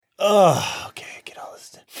Oh, okay. Get all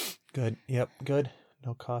this. Good. Yep. Good.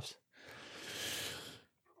 No coughs.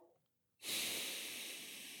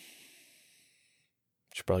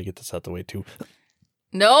 Should probably get this out the way too.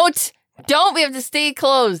 Don't. We have to stay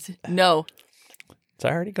closed. No. It's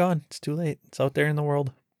already gone. It's too late. It's out there in the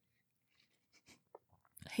world.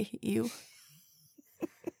 I hate you.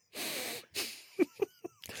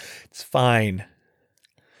 It's fine.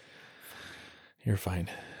 You're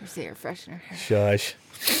fine. Where's the air freshener? Shush.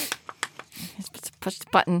 Just push the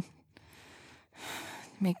button.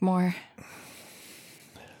 Make more.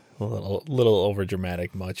 A little over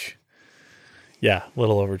dramatic much. Yeah, a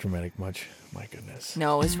little over dramatic much. My goodness.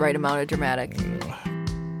 No, it's right amount of dramatic.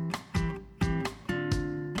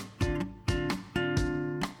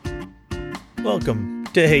 Welcome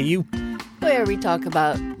to Hey You, where we talk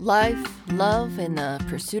about life, love, and the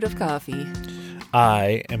pursuit of coffee.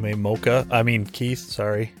 I am a mocha. Keith,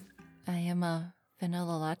 sorry. I am a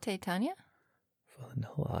vanilla latte, Tanya.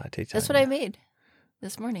 Vanilla latte, Tanya. That's what I made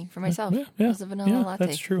this morning for myself. Yeah. It was a vanilla latte.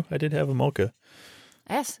 That's true. I did have a mocha.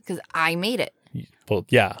 Yes, because I made it. Well,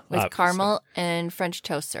 yeah. With obviously. caramel and French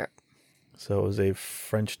toast syrup. So it was a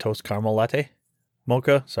French toast caramel latte?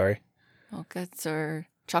 Mocha? Sorry. Mochas or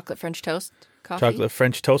chocolate French toast coffee? Chocolate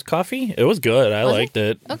French toast coffee? It was good. I liked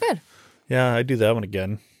it. Oh, good. Yeah, I'd do that one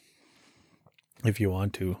again. If you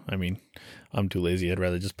want to. I'm too lazy. I'd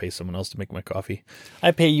rather just pay someone else to make my coffee.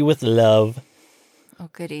 I pay you with love. Oh,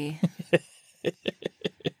 goody. It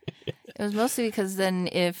was mostly because then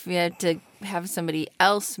if we had to have somebody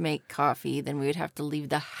else make coffee, then we would have to leave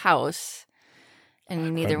the house.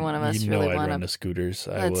 And neither one of us really I'd want run to scooters.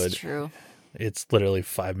 I That's would. true. It's literally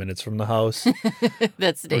 5 minutes from the house.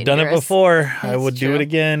 That's dangerous. I've done it before. That's I would true. do it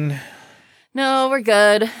again. No, we're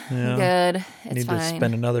good. Yeah. We're good. It's Need fine. to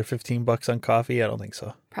spend another $15 on coffee? I don't think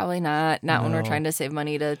so. Probably not. Not when we're No. trying to save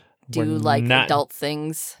money to do We're like not adult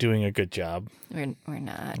things. Doing a good job. We're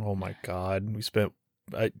not. Oh my God. We spent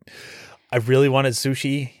I really wanted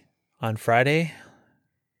sushi on Friday.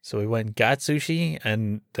 So we went and got sushi,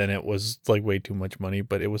 and then it was like way too much money,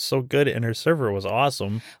 but it was so good, and her server was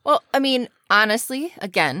awesome. Well, honestly,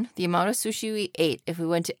 again, the amount of sushi we ate, if we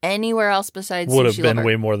went to anywhere else besides Would have Sushi been Lover,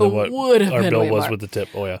 way more than what our bill was with the tip.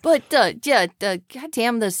 Oh, yeah. But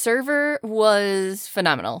goddamn, the server was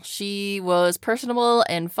phenomenal. She was personable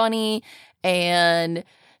and funny and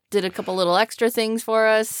did a couple little extra things for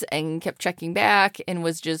us and kept checking back and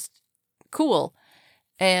was just cool.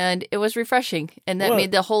 And it was refreshing, and that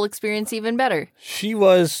made the whole experience even better. She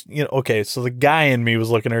was, okay, so the guy in me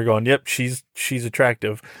was looking at her going, yep, she's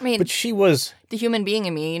attractive. But she was... The human being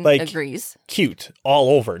in me agrees. Cute all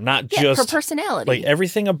over, not just... her personality. Like,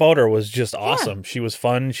 everything about her was just awesome. Yeah. She was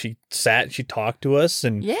fun. She sat, she talked to us,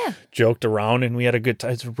 and joked around, and we had a good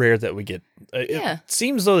time. It's rare that we get... It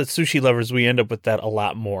seems, though, that Sushi Lovers, we end up with that a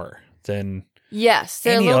lot more than... Yes,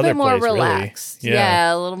 they're a little bit more relaxed. Really.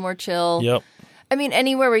 Yeah, a little more chill. Yep.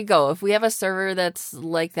 Anywhere we go, if we have a server that's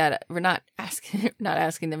like that, we're not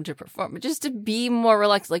asking them to perform, but just to be more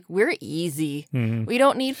relaxed. Like, we're easy. Mm-hmm. We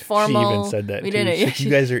don't need formal. She even said that, too. You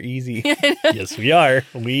guys are easy. Yes, we are.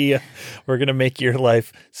 We're going to make your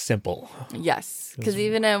life simple. Yes, because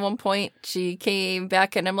even at one point, she came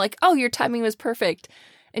back, and I'm like, oh, your timing was perfect.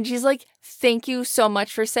 And she's like, thank you so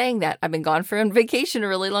much for saying that. I've been gone for vacation a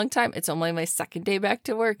really long time. It's only my second day back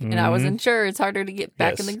to work. And I wasn't sure. It's harder to get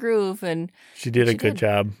back in the groove. And she did a good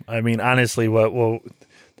job. Honestly,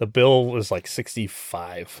 the bill was like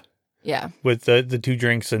 $65. Yeah. With the two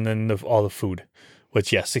drinks and then all the food.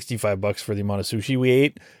 Which, $65 for the amount of sushi we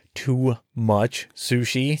ate. Too much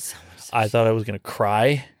sushi. So much sushi. I thought I was going to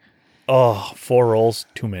cry. Oh, 4 rolls.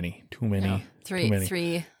 Too many. No, three. Too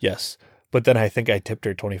many. Yes. But then I think I tipped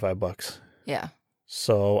her $25. Yeah.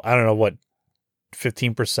 So I don't know what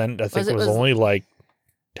 15%. I think it was only like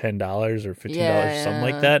 $10 or $15, something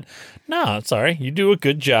like that. No, sorry. You do a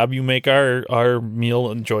good job. You make our meal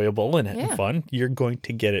enjoyable and fun. You're going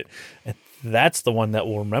to get it. And that's the one that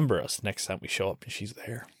will remember us next time we show up and she's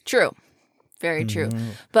there. True. Very true.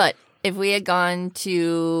 But if we had gone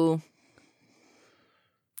to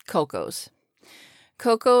Coco's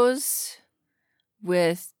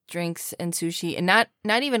with drinks and sushi, and not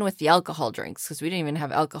even with the alcohol drinks, because we didn't even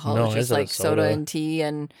have alcohol. It was just like soda and tea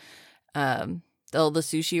and all the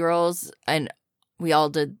sushi rolls, and we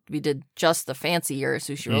did just the fancier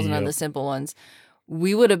sushi rolls and not the simple ones.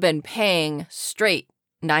 We would have been paying straight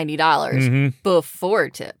 $90 before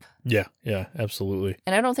tip. Yeah, absolutely.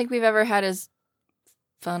 And I don't think we've ever had as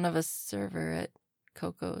fun of a server at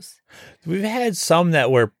Coco's. We've had some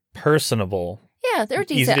that were personable. Yeah, they're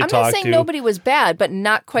decent. I'm not saying nobody was bad, but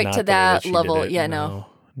not quite to that level. Yeah,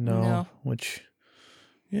 no. Which,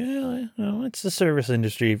 Yeah, well, it's the service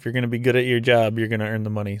industry. If you're going to be good at your job, you're going to earn the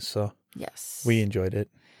money. So yes, we enjoyed it.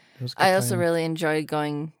 It was a good I also time. really enjoyed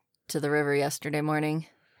going to the river yesterday morning.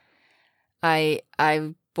 I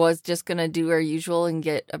was just going to do our usual and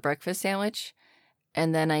get a breakfast sandwich.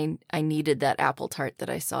 And then I needed that apple tart that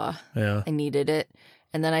I saw. Yeah. I needed it.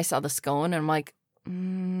 And then I saw the scone and I'm like,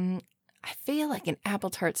 I feel like an apple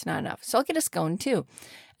tart's not enough. So I'll get a scone too.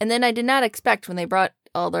 And then I did not expect when they brought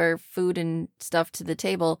all their food and stuff to the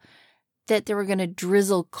table that they were going to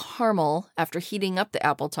drizzle caramel after heating up the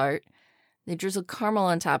apple tart. They drizzled caramel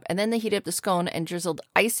on top and then they heated up the scone and drizzled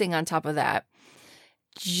icing on top of that.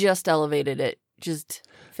 Just elevated it. Just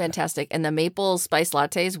fantastic. And the maple spice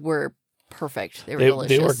lattes were perfect. They were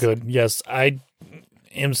delicious. They were good. Yes, I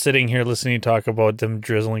am sitting here listening to you talk about them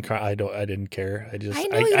drizzling. I didn't care. I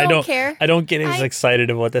know you don't care. I don't get as excited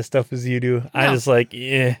about that stuff as you do. No. I just like,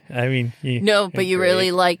 yeah. I mean, no, but you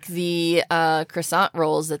really like the croissant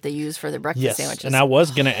rolls that they use for the breakfast sandwiches. And I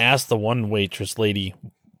was gonna ask the one waitress lady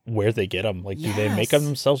where they get them. Like, do they make them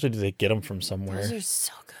themselves or do they get them from somewhere? Those are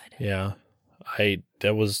so good. Yeah,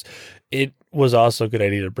 it was also a good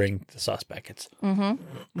idea to bring the sauce packets.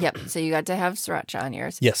 Mm-hmm. Yep. So you got to have sriracha on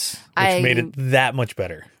yours. Yes, which made it that much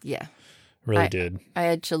better. Yeah, really did. I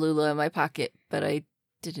had Cholula in my pocket, but I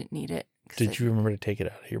didn't need it. Did you remember to take it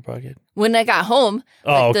out of your pocket? When I got home,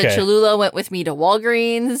 the Cholula went with me to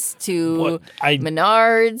Walgreens, to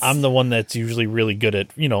Menards. I'm the one that's usually really good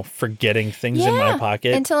at, forgetting things in my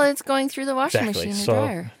pocket. Until it's going through the washing machine and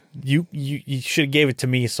dryer. You should have gave it to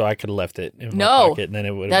me so I could have left it in my pocket. And then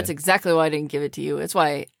it would. That's exactly why I didn't give it to you. It's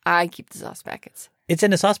why I keep the sauce packets. It's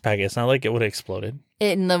in a sauce packet. It's not like it would have exploded.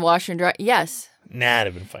 In the washer and dryer? Yes. Nah,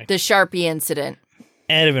 it'd have been fine. The Sharpie incident.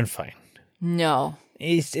 It'd have been fine. No.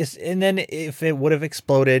 It's just, and then if it would have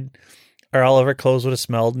exploded, or all of our clothes would have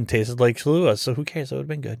smelled and tasted like Cholula, so who cares? It would have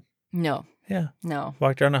been good. No. Yeah. No.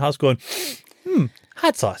 Walked around the house going,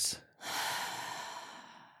 hot sauce.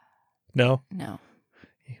 No? No.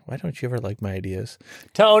 Why don't you ever like my ideas?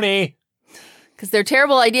 Tony! Because they're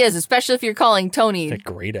terrible ideas, especially if you're calling Tony. They're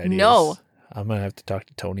great ideas. No. I'm going to have to talk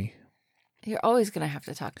to Tony. You're always going to have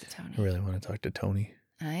to talk to Tony. I really want to talk to Tony.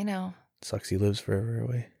 I know. Sucks he lives forever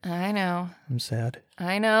away. I know. I'm sad.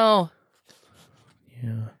 I know.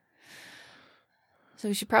 Yeah. So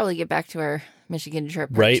we should probably get back to our Michigan trip.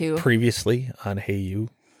 Right. Too. Previously on Hey You.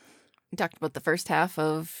 We talked about the first half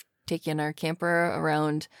of taking our camper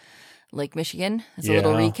around Lake Michigan. As a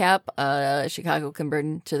little recap, Chicago can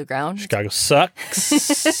burn to the ground. Chicago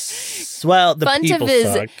sucks. Well, the fun people to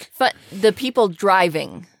visit. suck. The people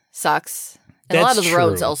driving sucks. And a lot of the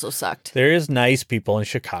roads also sucked. There is nice people in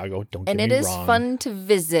Chicago, don't get me wrong. And it is fun to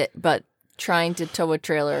visit, but trying to tow a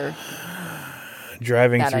trailer...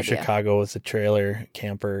 Driving through Chicago with a trailer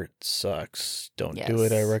camper sucks. Don't do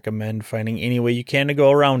it. I recommend finding any way you can to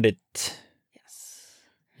go around it. Yes.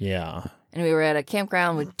 Yeah. And we were at a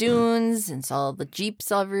campground with dunes and saw the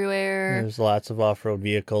Jeeps everywhere. There's lots of off-road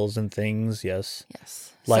vehicles and things. Yes.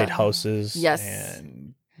 Yes. Lighthouses. Yes.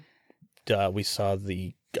 And we saw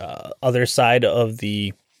the other side of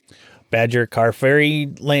the Badger Car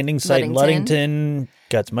Ferry landing site in Ludington.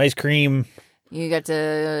 Got some ice cream. You got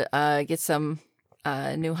to get some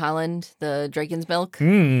New Holland, the Dragon's Milk.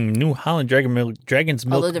 New Holland Dragon's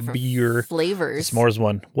Milk all the different beer. Flavors. The s'mores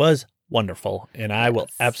one was wonderful. And I will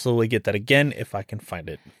absolutely get that again if I can find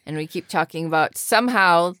it. And we keep talking about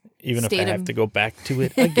somehow... Even if I have to go back to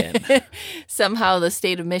it again. Somehow the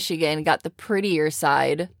state of Michigan got the prettier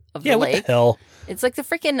side of the lake. What the hell? It's like the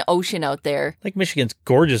freaking ocean out there. Like Michigan's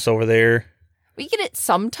gorgeous over there. We get it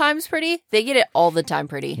sometimes pretty. They get it all the time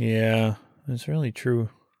pretty. Yeah, that's really true.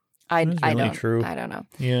 I don't know.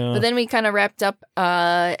 Yeah. But then we kind of wrapped up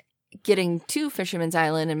getting to Fisherman's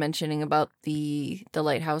Island and mentioning about the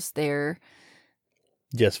lighthouse there.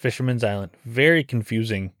 Yes, Fisherman's Island. Very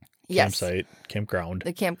confusing campsite, campground.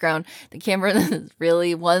 The campground. The campground is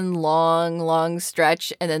really one long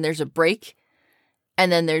stretch, and then there's a break, and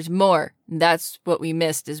then there's more. And that's what we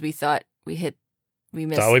missed, is we thought we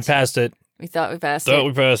missed. Thought we passed it. We thought we passed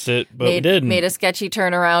it, but we didn't. Made a sketchy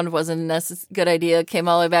turnaround, wasn't a good idea, came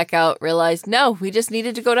all the way back out, realized, no, we just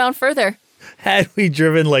needed to go down further. Had we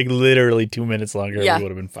driven like literally 2 minutes longer, we would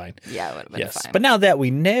have been fine. Yeah, it would have been fine. But now that we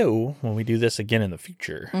know, when we do this again in the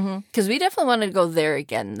future. Because we definitely wanted to go there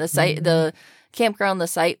again. The site, the campground, the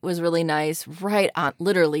site was really nice,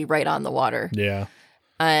 literally right on the water. Yeah.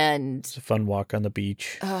 And it's a fun walk on the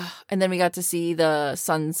beach. And then we got to see the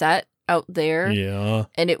sunset out there. Yeah.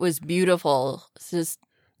 And it was beautiful. It's just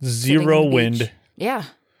zero wind. Yeah.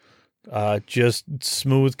 Just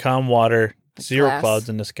smooth, calm water. Zero clouds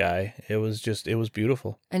in the sky. It was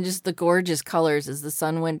beautiful. And just the gorgeous colors as the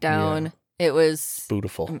sun went down. It was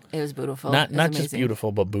beautiful. It was beautiful. Not just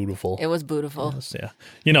beautiful, but beautiful. It was beautiful. Yes, yeah.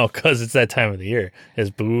 Because it's that time of the year. It's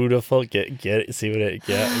beautiful. Get it. See what it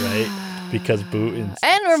get right? Because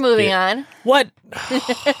and we're moving on. What?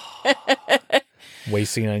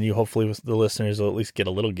 Wasting on you. Hopefully the listeners will at least get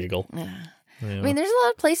a little giggle. I mean, there's a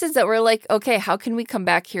lot of places that we're like, okay, how can we come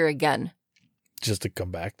back here again? Just to come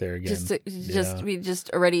back there again. We just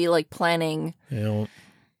already like planning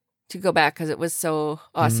to go back because it was so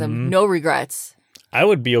awesome. Mm-hmm. No regrets. I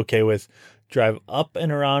would be okay with drive up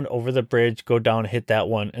and around over the bridge, go down, hit that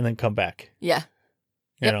one, and then come back. Yeah.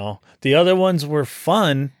 You know, the other ones were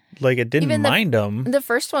fun. Like, I didn't mind them. The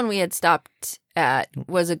first one we had stopped at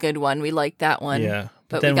was a good one. We liked that one. Yeah.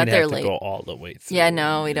 But then we got there have late. To go all the way through. Yeah,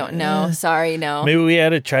 no, we don't know. Sorry, no. Maybe we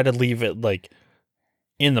had to try to leave it like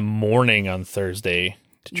in the morning on Thursday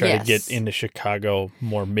to try to get into Chicago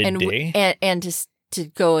more midday. And to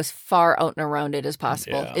go as far out and around it as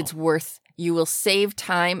possible. Yeah. It's you will save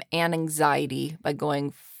time and anxiety by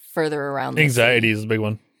going further around. Anxiety is a big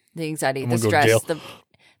one. The anxiety, the stress,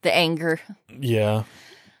 the anger. Yeah.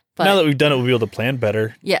 But now that we've done it, we'll be able to plan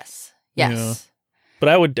better. Yes. Yes. But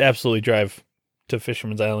I would absolutely drive to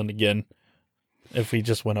Fisherman's Island again if we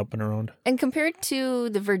just went up and around. And compared to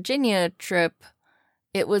the Virginia trip,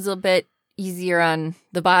 it was a bit easier on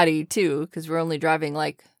the body too, because we're only driving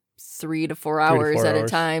like 3 to 4 hours at a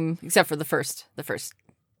time, except for the first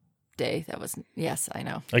day. That was, yes, I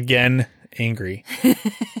know. Again, angry.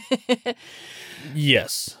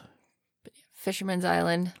 Yes. Fisherman's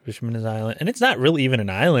Island. And it's not really even an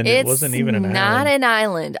island. It wasn't even an island. It's not an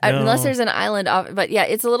island. No. Unless there's an island off, but yeah,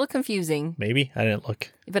 it's a little confusing. Maybe. I didn't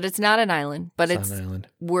look. But it's not an island, but it's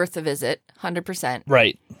worth a visit, 100%.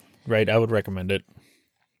 Right. I would recommend it.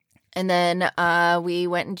 And then we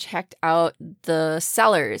went and checked out the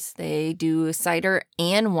cellars. They do cider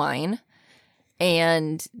and wine,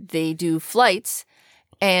 and they do flights,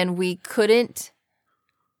 and we couldn't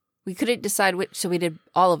decide which, so we did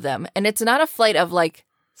all of them. And it's not a flight of like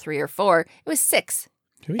 3 or 4. It was 6.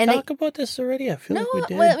 Did we talk about this already? I feel like we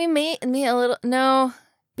did. Well, we made a little, no,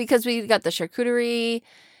 because we got the charcuterie,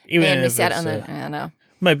 and we sat on the, I don't know.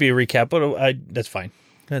 Might be a recap, but that's fine.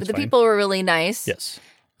 But the people were really nice. Yes.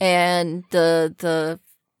 And the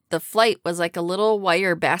flight was like a little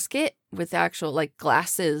wire basket with actual like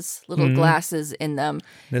glasses, little glasses in them.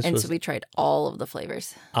 So we tried all of the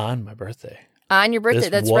flavors. On my birthday. On your birthday,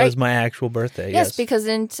 that's right. This was my actual birthday, yes. Because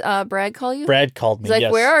didn't Brad call you? Brad called me, He's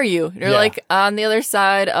like, where are you? You're like, on the other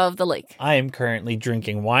side of the lake. I am currently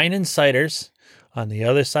drinking wine and ciders on the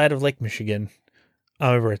other side of Lake Michigan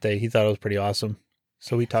on my birthday. He thought it was pretty awesome.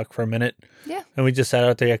 So we talked for a minute. Yeah. And we just sat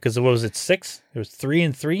out there, because what was it, 6? It was 3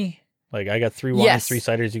 and 3. Like, I got 3 wines, 3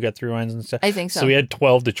 ciders, you got 3 wines and stuff. I think so. So we had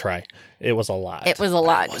 12 to try. It was a lot.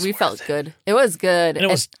 We felt good. It was good. And it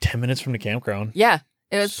was 10 minutes from the campground. Yeah.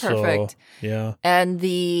 It was perfect. Yeah. And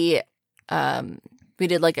we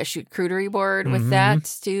did like a charcuterie board with that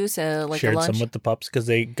too. So like shared a lunch. Some with the pups because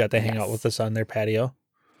they got to hang out with us on their patio.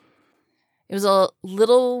 It was a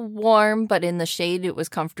little warm, but in the shade it was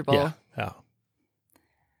comfortable. Yeah.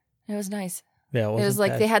 It was nice. Yeah, it was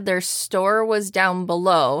like bad. They had their store was down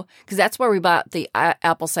below, because that's where we bought the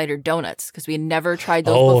apple cider donuts, because we had never tried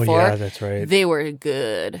those before. Oh, yeah, that's right. They were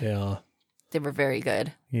good. Yeah. They were very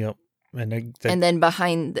good. Yep. And then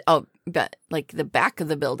behind, like the back of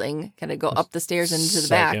the building, kind of go up the stairs into the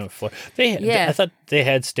back. Floor. I thought they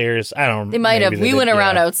had stairs. I don't know. They might have. We went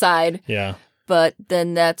around outside. Yeah. But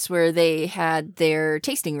then that's where they had their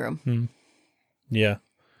tasting room. Yeah.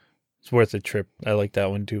 It's worth a trip. I like that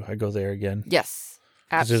one too. I go there again. Yes.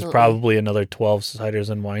 Absolutely. There's probably another 12 ciders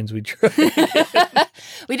and wines we tried.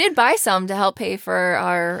 We did buy some to help pay for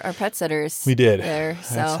our pet sitters. We did.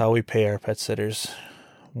 So. That's how we pay our pet sitters.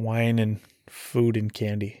 Wine and food and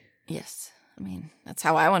candy. Yes. I mean, that's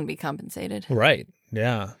how I want to be compensated. Right.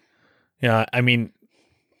 Yeah. Yeah. I mean,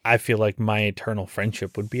 I feel like my eternal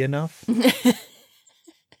friendship would be enough.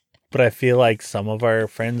 But I feel like some of our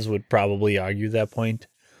friends would probably argue that point.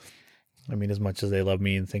 I mean, as much as they love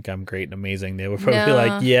me and think I'm great and amazing, they would probably be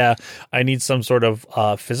like, yeah, I need some sort of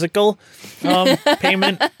physical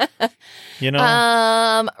payment. You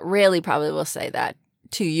know? Really probably will say that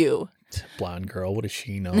to you. Blonde girl, what does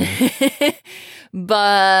she know?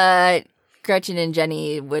 But Gretchen and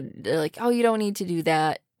Jenny would like, oh, you don't need to do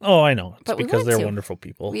that. Oh, I know. It's but because they're wonderful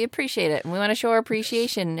people. We appreciate it. And we want to show our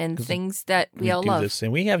appreciation and things that we all love. This,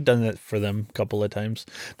 and we have done that for them a couple of times.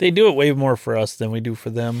 They do it way more for us than we do for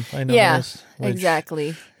them. I know. Yeah,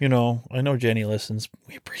 exactly. You know, I know Jenny listens.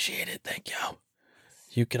 We appreciate it. Thank you.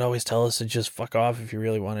 You could always tell us to just fuck off if you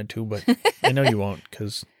really wanted to, but I know you won't,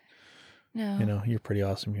 because you know, you're pretty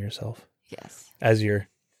awesome yourself. Yes. As your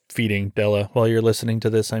feeding Della while you're listening to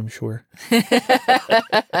this, I'm sure.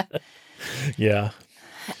 Yeah.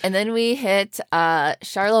 And then we hit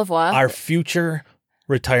Charlevoix. Our future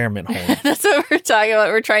retirement home. That's what we're talking about.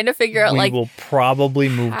 We're trying to figure out, we will probably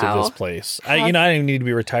move to this place. I don't even need to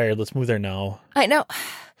be retired. Let's move there now. I know.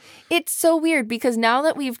 It's so weird because now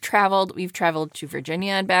that we've traveled to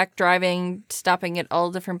Virginia and back, driving, stopping at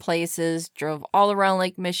all different places, drove all around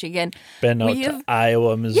Lake Michigan. Been out to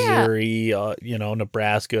Iowa, Missouri,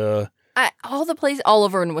 Nebraska. All the places, all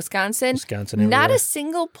over in Wisconsin. Not a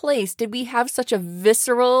single place did we have such a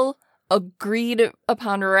visceral, agreed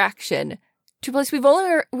upon reaction to place. We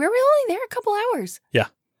were only there a couple hours. Yeah.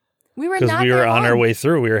 We were because we were on our way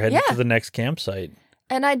through. We were heading to the next campsite.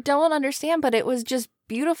 And I don't understand, but it was just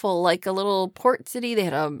beautiful, like a little port city. They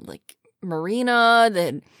had a marina.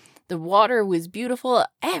 The water was beautiful.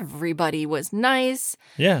 Everybody was nice.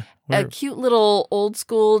 Yeah, a cute little old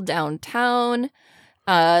school downtown.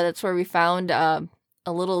 That's where we found a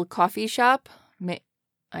little coffee shop.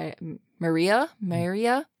 Maria,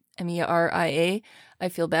 Meria. I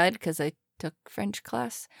feel bad because I took French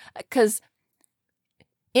class. Because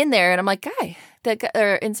in there, and I'm like,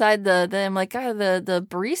 inside the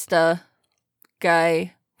barista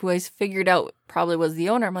guy who I figured out probably was the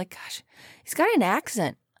owner. I'm like, gosh, he's got an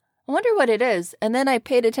accent. I wonder what it is. And then I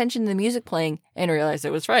paid attention to the music playing and realized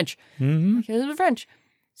it was French. Mm-hmm. It was French.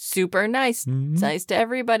 Super nice. Mm-hmm. It's nice to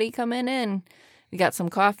everybody coming in. We got some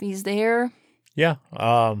coffees there. Yeah.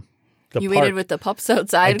 You waited with the pups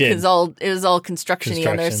outside because it was all construction-y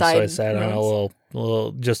on their side. So I sat on a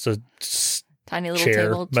little just a tiny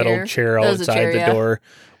little metal chair outside the door,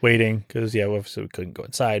 waiting because we couldn't go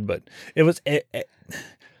inside. But it was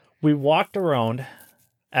we walked around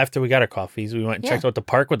after we got our coffees. We went and checked out the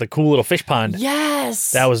park with the cool little fish pond.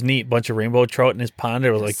 Yes, that was neat. Bunch of rainbow trout in this pond.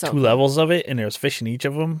 There was two levels of it, and there was fish in each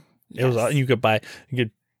of them. Yes. It was you could buy.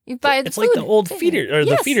 You buy it's like the old feeder or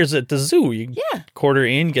the feeders at the zoo. You quarter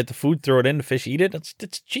in, get the food, throw it in, the fish eat it.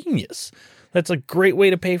 It's genius. That's a great way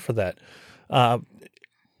to pay for that.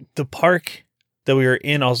 The park that we were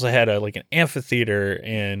in also had an amphitheater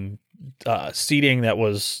and seating that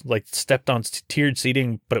was like stepped on tiered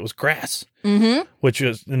seating, but it was grass, which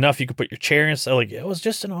was enough you could put your chair in. So it was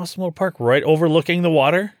just an awesome little park right overlooking the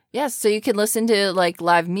water. Yes, so you could listen to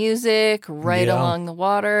live music right along the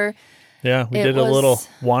water. Yeah, we did a little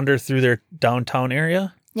wander through their downtown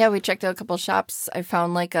area. Yeah, we checked out a couple shops. I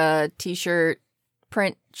found a t-shirt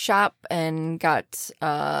print shop and got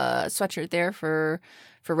a sweatshirt there for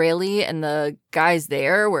Rayleigh, and the guys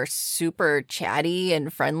there were super chatty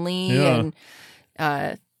and friendly, and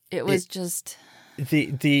it was just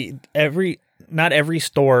not every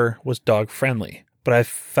store was dog friendly. But I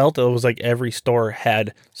felt it was every store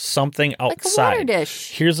had something outside. Like a water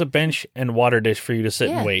dish. Here's a bench and water dish for you to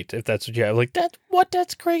sit and wait if that's what you have.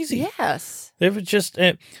 That's crazy. Yes. It was just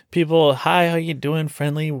people, hi, how you doing?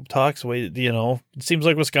 Friendly talks. It seems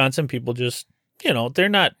like Wisconsin people just, they're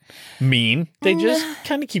not mean. They just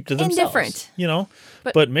kind of keep to themselves. Indifferent.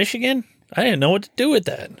 But Michigan, I didn't know what to do with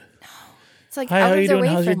that. No. It's like, hi, how you doing?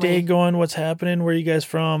 How's your day going? What's happening? Where are you guys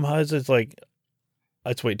from? How's it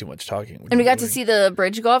That's way too much talking. And we got to see the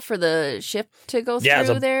bridge go up for the ship to go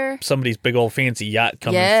through there. Somebody's big old fancy yacht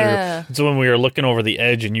coming through. So when we were looking over the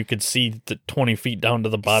edge and you could see the 20 feet down to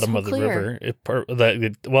the bottom of the river. I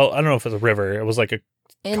don't know if it was a river. It was like a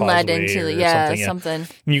inlet into the something.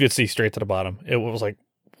 And you could see straight to the bottom. It was like,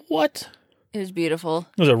 what? It was beautiful.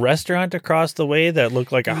 There was a restaurant across the way that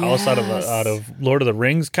looked like a house out of Lord of the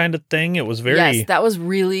Rings kind of thing. It was very... Yes, that was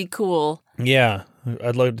really cool. Yeah.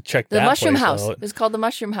 I'd love to check that The Mushroom House. out. It's called the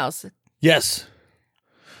Mushroom House. Yes.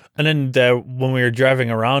 And then when we were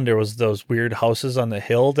driving around, there was those weird houses on the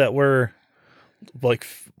hill that were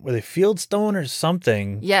were they fieldstone or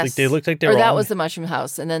something? Yes. They looked like they were that was the Mushroom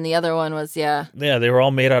House. And then the other one was, Yeah, they were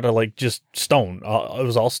all made out of just stone. It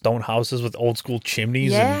was all stone houses with old school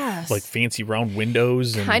chimneys and fancy round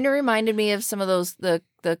windows. Kind of reminded me of some of those, the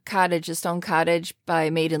cottage, the stone cottage by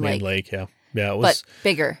Maiden Lake. Maiden Lake, yeah. Yeah, it was. But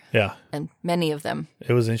bigger. Yeah. And many of them.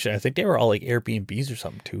 It was interesting. I think they were all Airbnbs or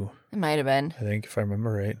something too. It might have been. I think, if I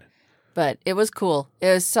remember right. But it was cool. It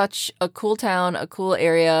was such a cool town, a cool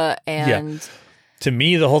area. And to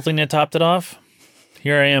me, the whole thing that topped it off,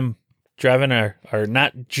 here I am driving our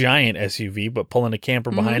not giant SUV, but pulling a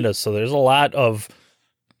camper behind us. So there's a lot of,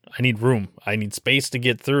 I need room. I need space to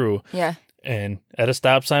get through. Yeah. And at a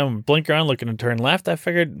stop sign, blink around, looking to turn left, I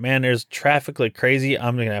figured, man, there's traffic like crazy.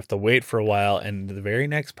 I'm going to have to wait for a while. And the very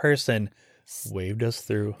next person waved us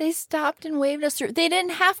through. They stopped and waved us through. They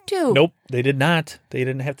didn't have to. Nope, they did not. They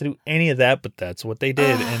didn't have to do any of that, but that's what they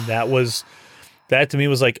did. And that to me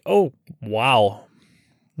was like, oh, wow.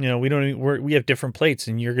 we have different plates,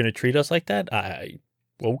 and you're going to treat us like that?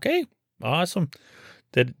 Okay, awesome.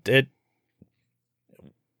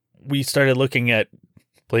 We started looking at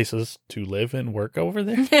places to live and work over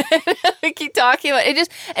there. We keep talking about it,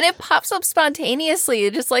 and it pops up spontaneously.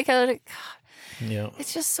 It just like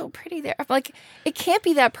it's just so pretty there. I'm like, it can't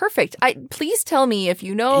be that perfect. Please tell me if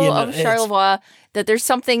you know of Charlevoix that there's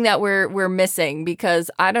something that we're missing, because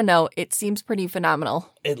I don't know. It seems pretty phenomenal.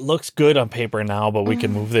 It looks good on paper now, but we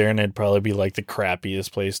can move there and it'd probably be like the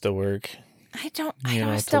crappiest place to work. I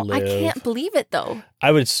can't believe it though.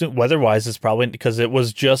 I would assume weather-wise it's probably because it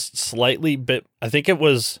was just slightly I think it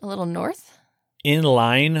was a little north, in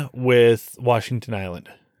line with Washington Island.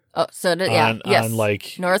 Oh, so on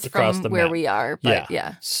like north from where we are, but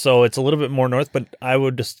yeah. So it's a little bit more north, but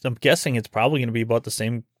I'm guessing it's probably going to be about the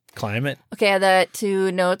same climate. Okay, add that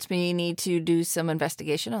to notes. We need to do some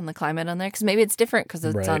investigation on the climate on there, because maybe it's different because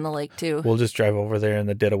it's on the lake too. We'll just drive over there in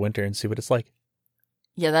the dead of winter and see what it's like.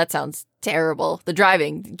 Yeah, that sounds terrible. The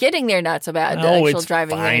driving, getting there, not so bad. No, the actual it's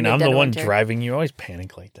driving fine. I'm the one driving. You always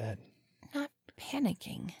panic like that. Not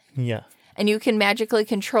panicking. Yeah. And you can magically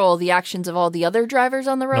control the actions of all the other drivers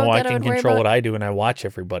on the road. No, I can control what I do, and I watch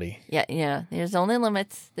everybody. Yeah. There's only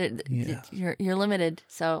limits. You're limited.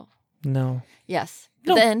 So no. Yes.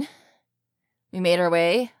 No. But then we made our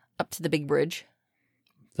way up to the big bridge.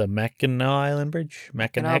 The Mackinac Island Bridge?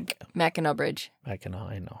 Mackinac Bridge.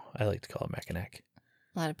 Mackinac, I know. I like to call it Mackinac.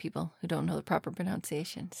 A lot of people who don't know the proper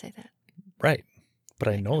pronunciation say that. Right. But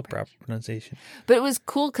I know the proper pronunciation. But it was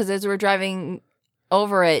cool because as we were driving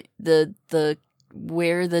over it, the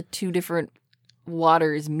where the two different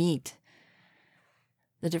waters meet,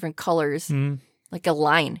 the different colors, like a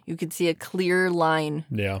line. You could see a clear line.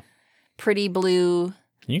 Yeah. Pretty blue.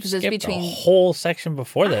 You skipped a whole section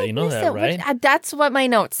before that. You know that, right? That's what my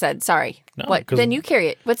notes said. Sorry. No, what? Then you carry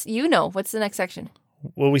it. What's the next section?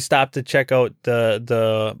 Well, we stopped to check out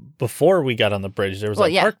the before we got on the bridge. There was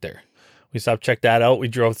a park there. We stopped, checked that out. We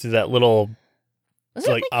drove through that little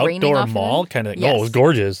outdoor mall kind of thing. Yes. Oh, it was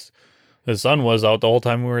gorgeous. The sun was out the whole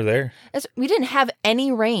time we were there. We didn't have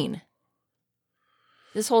any rain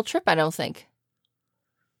this whole trip, I don't think.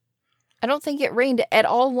 I don't think it rained at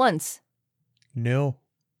all once. No,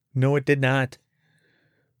 it did not.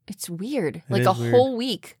 It's weird. Like a whole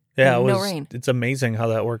week. Yeah, no rain. It's amazing how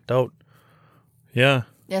that worked out. Yeah.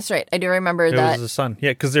 That's right. I do remember that. It was the sun.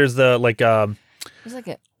 Yeah, because there's the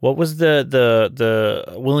what was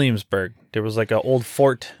the Williamsburg? There was like an old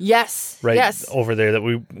fort. Yes. Right. Yes. Over there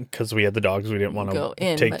because we had the dogs, we didn't want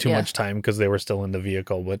to take too much time because they were still in the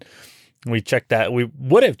vehicle. But we checked that. We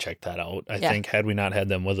would have checked that out, I think, had we not had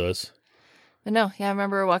them with us. But no, I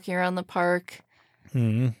remember walking around the park,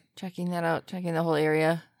 checking that out, checking the whole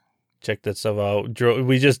area. Check that stuff out.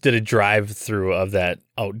 We just did a drive-through of that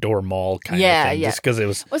outdoor mall kind of thing. Yeah. Just because it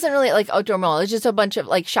wasn't really like outdoor mall. It was just a bunch of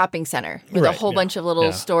like shopping center with a whole bunch of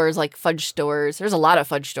little stores, like fudge stores. There's a lot of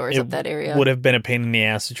fudge stores up that area. It would have been a pain in the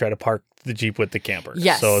ass to try to park the Jeep with the camper.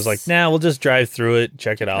 Yes. So I was like, we'll just drive through it,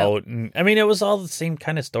 check it out. And, I mean, it was all the same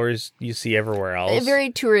kind of stores you see everywhere else. A very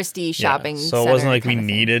touristy shopping So it wasn't like we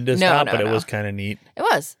needed to stop, but it was kind of neat. It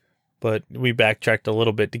was. But we backtracked a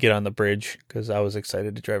little bit to get on the bridge because I was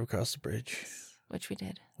excited to drive across the bridge. Which we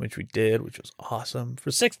did. Which was awesome. For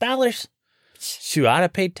 $6. Shoot, I'd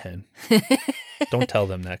have paid $10. Don't tell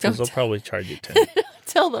them that because they'll probably charge you $10.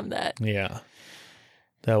 Tell them that. Yeah.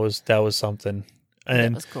 That was something.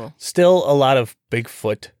 And that was cool. Still a lot of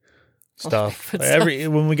Bigfoot stuff.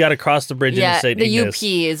 When we got across the bridge in St. Ignace.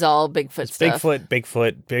 The UP is all Bigfoot stuff.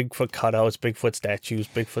 Bigfoot cutouts, Bigfoot statues,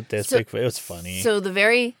 Bigfoot this, Bigfoot. It was funny. So the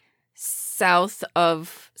very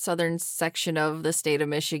southern section of the state of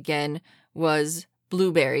Michigan was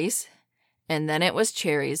blueberries, and then it was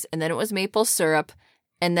cherries, and then it was maple syrup,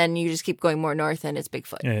 and then you just keep going more north and it's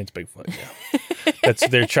Bigfoot. And it's Bigfoot, yeah.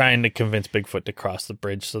 They're trying to convince Bigfoot to cross the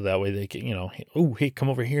bridge so that way they can, hey, come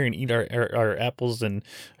over here and eat our apples and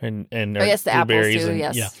our the blueberries. Apples too,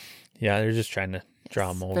 yes. Yeah, they're just trying to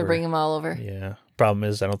draw them over. They're bringing them all over. Yeah. Problem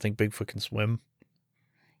is, I don't think Bigfoot can swim.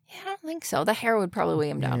 Yeah, I don't think so. The hair would probably weigh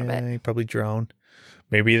him down a bit. He'd probably drown.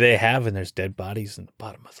 Maybe they have, and there's dead bodies in the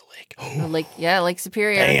bottom of the lake. Lake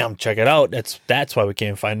Superior. Damn, check it out. That's why we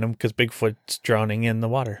can't find them, because Bigfoot's drowning in the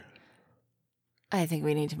water. I think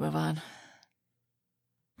we need to move on.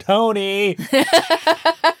 Tony!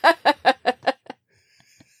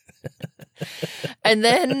 and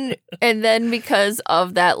then because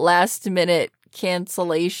of that last minute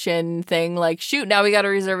cancellation thing, like, shoot, now we got to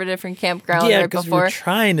reserve a different campground right before. Yeah, we're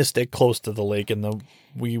trying to stay close to the lake, and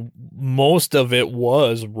most of it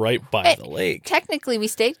was right by the lake. Technically, we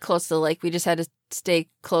stayed close to the lake. We just had to stay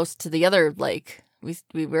close to the other lake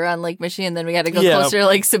we were on Lake Michigan, then we had to go closer to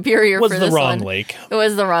Lake Superior for this one. It was the wrong lake. It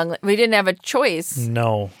was the wrong lake. We didn't have a choice.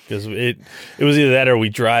 No, because it was either that or we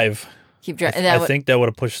drive. Keep driving. I think that would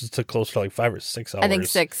have pushed us to close to like 5 or 6 hours. I think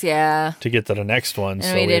 6, yeah. To get to the next one. And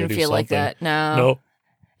so we didn't feel like that. No.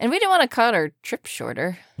 And we didn't want to cut our trip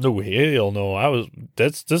shorter. No, hell no.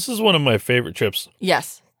 This is one of my favorite trips.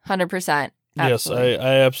 Yes, 100%. Absolutely. Yes,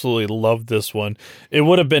 I absolutely loved this one. It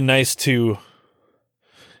would have been nice to,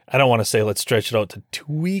 I don't want to say let's stretch it out to 2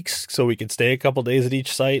 weeks so we could stay a couple days at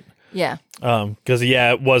each site. Yeah. Because,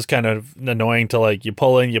 it was kind of annoying to like you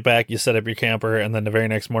pull in, you back, you set up your camper, and then the very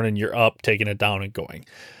next morning you're up, taking it down and going.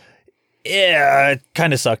 Yeah, it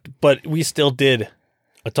kind of sucked, but we still did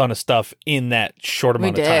a ton of stuff in that short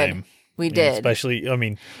amount of time. We did. Especially,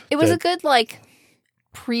 it was a good like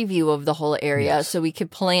preview of the whole area, so we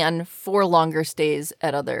could plan for longer stays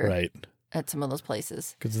at at some of those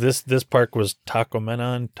places. Because this park was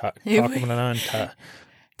Taquamenon. It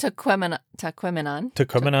took something.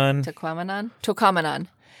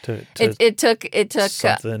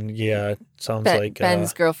 It sounds like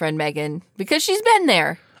Ben's girlfriend Megan, because she's been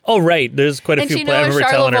there. Oh, right. There's quite a few places. I remember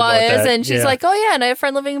telling her about that. And she's like, oh, yeah, and I have a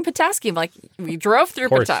friend living in Petoskey. I'm like, we drove through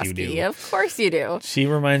Petoskey. Of course you do. She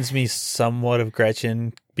reminds me somewhat of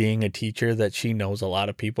Gretchen being a teacher, that she knows a lot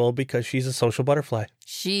of people because she's a social butterfly.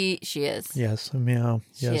 She is. Yes. Yes.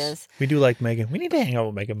 She is. We do like Megan. We need to hang out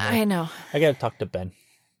with Megan more. I know. I got to talk to Ben.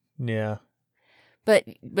 Yeah. But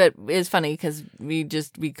it's funny because we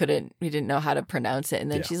didn't know how to pronounce it.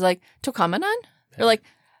 And then she's like, Tokamanon? Yeah. We're like,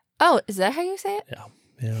 oh, is that how you say it? Yeah.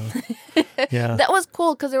 Yeah. That was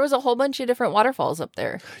cool because there was a whole bunch of different waterfalls up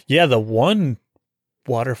there. Yeah, the one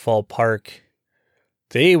waterfall park,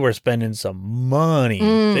 they were spending some money.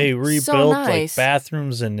 They rebuilt like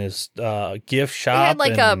bathrooms and this gift shop. They had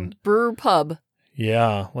like a brew pub.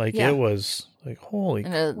 Yeah, it was like, holy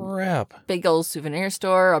crap. Big old souvenir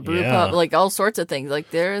store, a brew pub, like all sorts of things.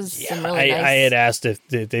 Like there's some really nice. I had asked if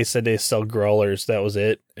they said they sell growlers. That was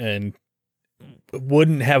it. And it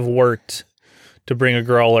wouldn't have worked to bring a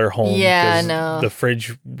growler home. Yeah, no. The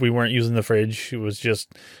fridge, we weren't using the fridge. It was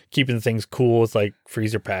just keeping things cool with like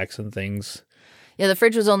freezer packs and things. Yeah, the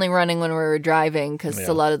fridge was only running when we were driving because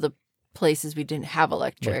a lot of the places we didn't have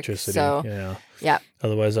electricity. So, yeah.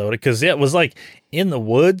 Otherwise, I would, because it was like in the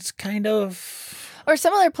woods, kind of. Or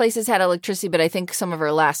some other places had electricity, but I think some of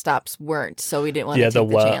our last stops weren't, so we didn't want to take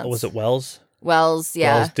the chance. Was it Wells? Wells,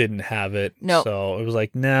 yeah. Wells didn't have it. No. So it was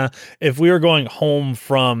like, nah. If we were going home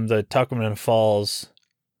from the Tuckerman Falls,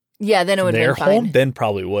 then it would have been fine. Home, then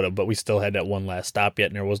probably would have, but we still had that one last stop yet,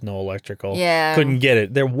 and there was no electrical. Yeah. Couldn't get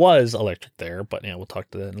it. There was electric there, but we'll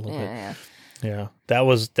talk to that in a little bit. Yeah. That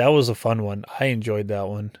was a fun one. I enjoyed that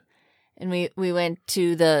one. And we went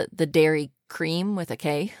to the Dairy Cream with a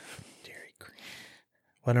K. Dairy Cream.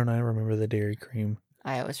 Why don't I remember the Dairy Cream?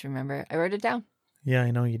 I always remember. I wrote it down. Yeah,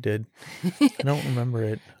 I know you did. I don't remember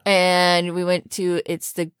it. And we went to,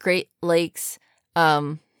 it's the Great Lakes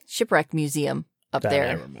Shipwreck Museum up there.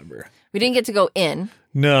 I remember. We didn't get to go in.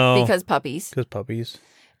 No. Because puppies.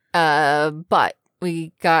 But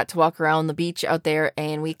we got to walk around the beach out there,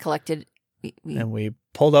 and we collected. We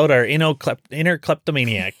pulled out our inner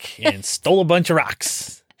kleptomaniac and stole a bunch of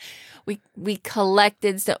rocks. We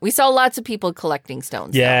collected stones. We saw lots of people collecting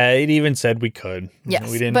stones. Yeah, it even said we could.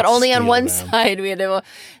 Yes, we didn't, but only on one side. We had to.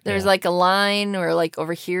 There's like a line where, like,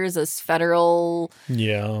 over here is this federal.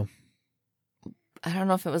 Yeah. I don't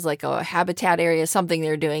know if it was like a habitat area, something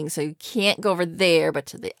they're doing. So you can't go over there, but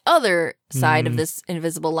to the other side of this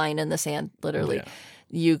invisible line in the sand, literally,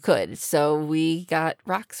 you could. So we got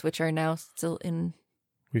rocks, which are now still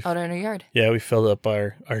out in our yard. Yeah, we filled up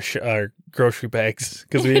our grocery bags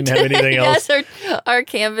because we didn't have anything else. Yes, our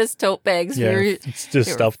canvas tote bags. Yeah,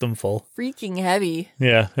 just stuffed them full. Freaking heavy.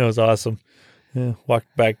 Yeah, it was awesome. Yeah,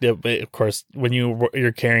 walked back. Of course, when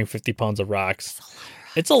you're carrying 50 pounds of rocks,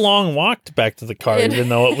 it's a long walk back to the car, even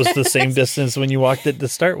though it was the same distance when you walked it to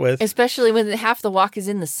start with. Especially when half the walk is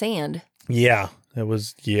in the sand. Yeah, it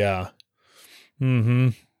was. Yeah.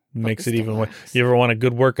 Makes it even worse. You ever want a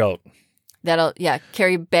good workout?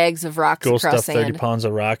 Carry bags of rocks across sand. Go stuff 30 pounds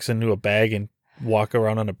of rocks into a bag and walk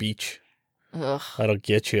around on a beach. Ugh. That'll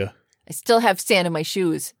get you. I still have sand in my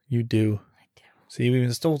shoes. You do. I do. See, we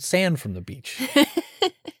even stole sand from the beach.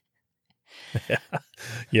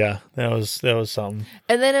 Yeah, that was something.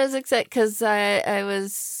 And then I was excited because I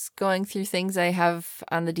was going through things I have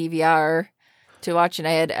on the DVR to watch, and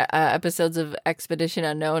I had episodes of Expedition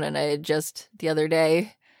Unknown, and I had just the other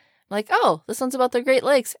day, like, oh, this one's about the Great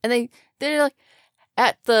Lakes, and they're like,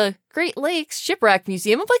 at the Great Lakes Shipwreck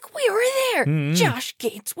Museum. I'm like, we were there. Mm-hmm. Josh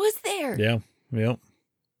Gates was there. Yeah.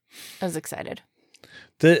 I was excited.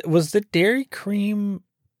 Was the Dairy Cream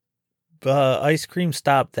ice cream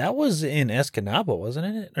stop? That was in Escanaba,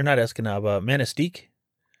 wasn't it? Or not Escanaba, Manistee.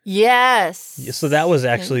 Yes. Yeah, so that was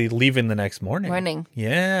actually leaving the next morning.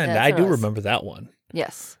 Yeah, and I do remember that one.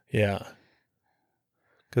 Yes. Yeah.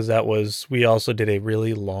 Because we also did a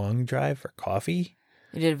really long drive for coffee.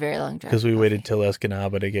 We did a very long drive. Because we waited till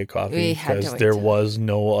Escanaba to get coffee. Because there was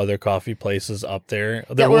no other coffee places up there.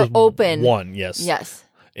 That were open. One, yes. Yes.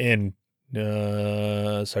 And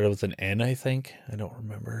started with an N, I think. I don't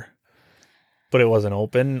remember. But it wasn't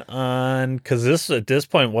open on, because at this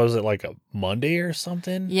point, was it like a Monday or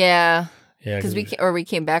something? Yeah. Yeah. Because we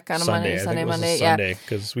came back on a Monday. Sunday,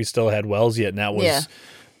 because we still had Wells yet, and that was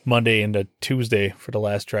Monday into Tuesday for the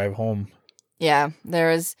last drive home. Yeah.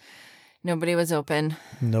 Nobody was open.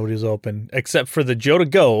 Nobody was open, except for the Joe to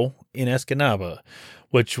Go in Escanaba,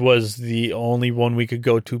 which was the only one we could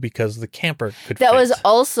go to because the camper could fit. That was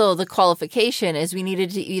also the qualification, is we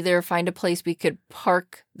needed to either find a place we could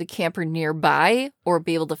park the camper nearby or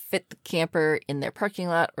be able to fit the camper in their parking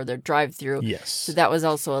lot or their drive-through. Yes. So that was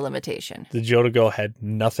also a limitation. The Joe to Go had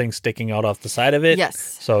nothing sticking out off the side of it. Yes.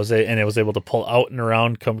 So it was able to pull out and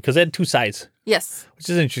around, because it had two sides. Yes. Which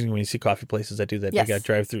is interesting when you see coffee places that do that. Yes. They got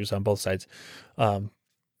drive-throughs on both sides.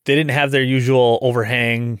 They didn't have their usual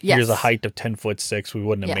overhang. Yes. Here's a height of 10'6". We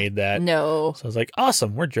wouldn't have made that. No. So I was like,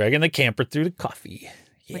 awesome. We're dragging the camper through the coffee.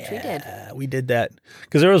 Yeah, which we did. We did that.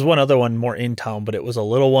 Because there was one other one more in town, but it was a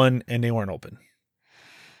little one and they weren't open.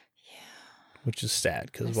 Yeah. Which is sad,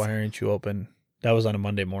 because why aren't you open? That was on a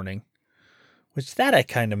Monday morning. Which that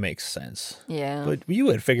kind of makes sense. Yeah. But you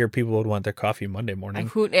would figure people would want their coffee Monday morning.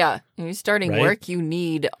 When you're starting work, you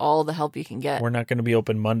need all the help you can get. We're not going to be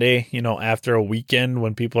open Monday, after a weekend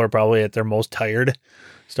when people are probably at their most tired,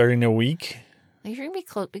 starting their week. You're going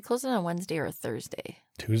to be closing on Wednesday or Thursday.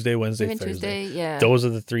 Tuesday, Wednesday, Even Thursday. Tuesday, yeah. Those are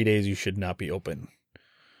the 3 days you should not be open.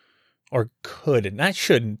 Or could, not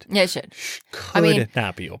shouldn't. Yeah, it should. Could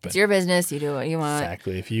not be open. It's your business. You do what you want.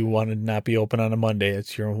 Exactly. If you want to not be open on a Monday,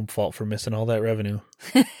 it's your own fault for missing all that revenue.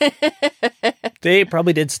 They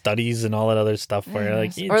probably did studies and all that other stuff where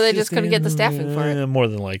or they just couldn't get the staffing for it. More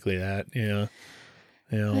than likely that, yeah.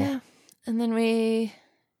 Yeah. And then we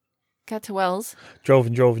got to Wells. Drove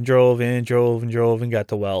and got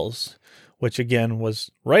to Wells, which again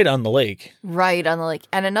was right on the lake. Right on the lake.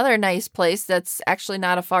 And another nice place that's actually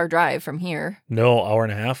not a far drive from here. No, hour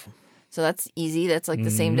and a half. So that's easy. That's like the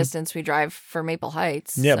same distance we drive for Maple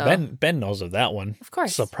Heights. Yeah, so. Ben knows of that one. Of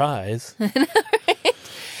course. Surprise. Right?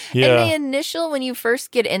 Yeah. And the initial, when you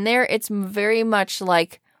first get in there, it's very much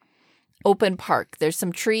like open park. There's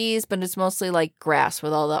some trees, but it's mostly like grass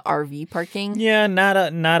with all the RV parking. Yeah, not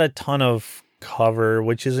a ton of cover,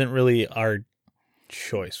 which isn't really our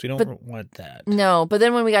choice. We don't want that. No, but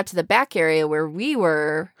then when we got to the back area where we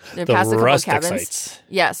were, there the passed a couple of cabins. sites.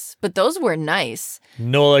 Yes, but those were nice.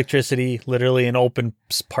 No electricity, literally an open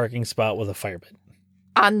parking spot with a fire pit.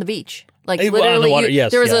 On the beach. Like literally, on the water,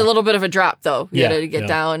 yes, there was a little bit of a drop though. You had to get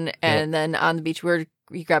down, and then on the beach,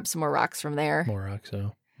 we grabbed some more rocks from there. More rocks,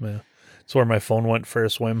 so yeah. It's where my phone went for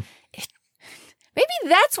a swim. Maybe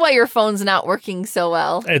that's why your phone's not working so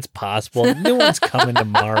well. It's possible. New one's coming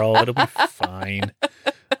tomorrow. It'll be fine.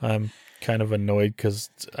 I'm kind of annoyed because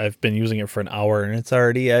I've been using it for an hour and it's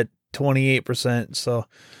already at 28%. So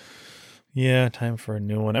yeah, time for a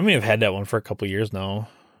new one. I mean, I've had that one for a couple of years now.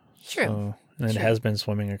 True. So, and it has been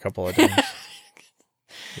swimming a couple of times.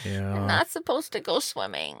 Yeah. They're not supposed to go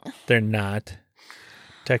swimming. They're not.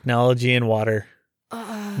 Technology and water.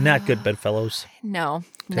 Not good bedfellows. No.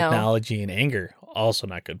 Technology and anger. Also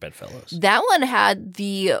not good bedfellows. That one had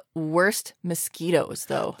the worst mosquitoes,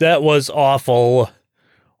 though. That was awful.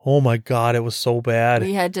 Oh my God, it was so bad.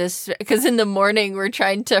 We had to, because in the morning we're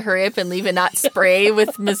trying to hurry up and leave and not spray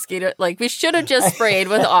with mosquito. Like we should have just sprayed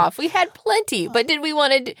with off. We had plenty, but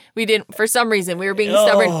we didn't, for some reason. We were being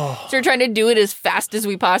stubborn. So we're trying to do it as fast as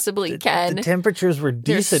we possibly can. The temperatures were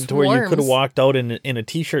decent to where you could have walked out in a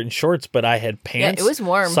t-shirt and shorts, but I had pants. Yeah, it was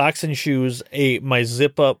warm. Socks and shoes, my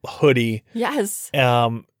zip-up hoodie. Yes.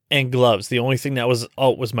 And gloves. The only thing that was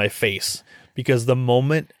out was my face. Because the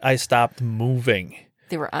moment I stopped moving...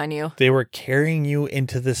 They were on you. They were carrying you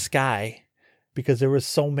into the sky because there were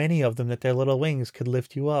so many of them that their little wings could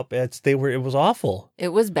lift you up. It was awful. It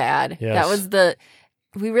was bad. Yes. That was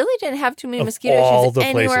we really didn't have too many mosquito issues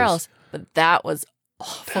anywhere else, but that was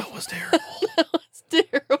awful. That was terrible. That was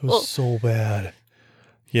terrible. It was so bad.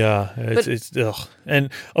 Yeah. It's ugh. And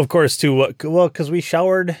of course too, because we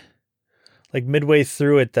showered like midway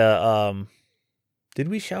through at the, did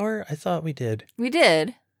we shower? I thought we did. We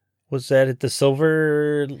did. Was that at the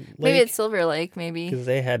Silver Lake? Maybe it's Silver Lake, maybe. Because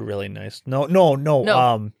they had really nice... No.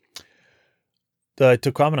 To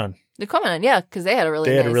Quamanon. The Quamanon, yeah, because they had a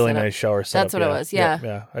really nice shower setup. That's what it was,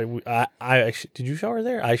 yeah. I actually, did you shower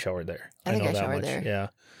there? I showered there. I think I showered there. Yeah,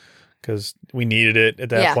 because we needed it at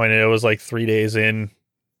that point. And it was like 3 days in.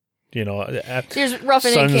 There's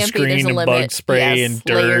roughing and camping. There's a and limit. bug spray and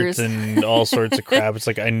dirt layers. and all sorts of crap. It's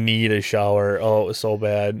like, I need a shower. Oh, it was so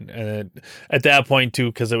bad. And at that point too,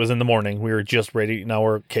 because it was in the morning, we were just ready. Now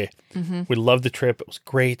we're okay. Mm-hmm. We loved the trip. It was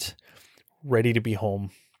great. Ready to be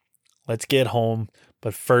home. Let's get home.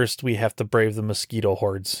 But first, we have to brave the mosquito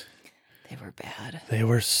hordes. They were bad. They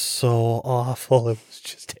were so awful. It was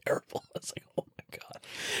just terrible. I was like, oh my God.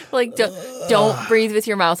 Like, don't breathe with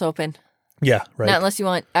your mouth open. Yeah, right. Not unless you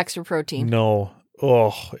want extra protein. No.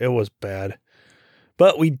 Oh, it was bad.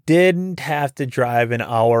 But we didn't have to drive an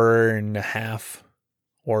hour and a half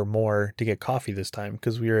or more to get coffee this time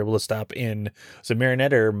because we were able to stop in, was it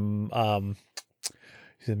Marinette or Menominee?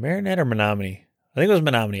 I think it was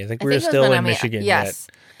Menominee. I think we were still in Michigan yet.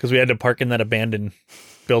 Because we had to park in that abandoned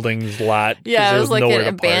buildings lot. Yeah, it was like an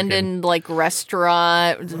abandoned like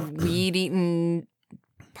restaurant, weed-eating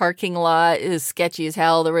parking lot. It was sketchy as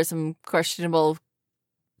hell. There was some questionable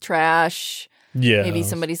trash. Yeah. Maybe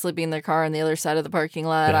somebody sleeping in their car on the other side of the parking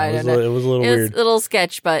lot. Yeah, I don't know. It was a little weird. It was a little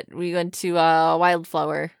sketch, but we went to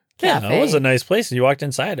Wildflower Cafe. Yeah, it was a nice place. You walked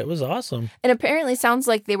inside. It was awesome. And apparently sounds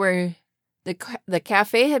like they were... The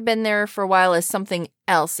cafe had been there for a while as something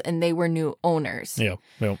else, and they were new owners. Yeah.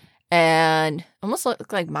 And almost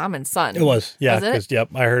looked like mom and son. It was. Yeah. Because,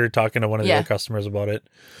 I heard her talking to one of the other customers about it.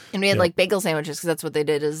 And we had like bagel sandwiches because that's what they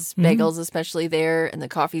did is bagels, especially there. And the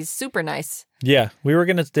coffee's super nice. Yeah.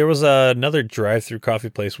 There was another drive-through coffee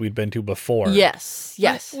place we'd been to before. Yes.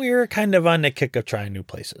 We were kind of on the kick of trying new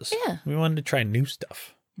places. Yeah. We wanted to try new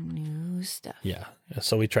stuff. Yeah.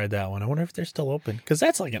 So we tried that one. I wonder if they're still open because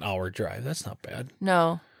that's like an hour drive. That's not bad.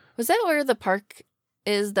 No. Was that where the park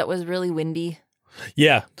is that was really windy?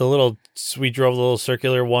 Yeah. We drove the little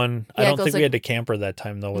circular one. Yeah, I don't think we had to camper that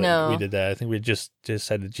time though. No. We did that. I think we just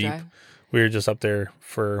had the Jeep. Drive. We were just up there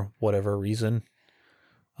for whatever reason.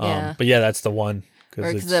 Yeah. But yeah, that's the one.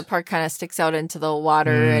 Because the park kind of sticks out into the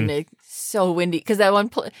water and it's so windy. Because that one,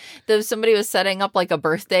 somebody was setting up like a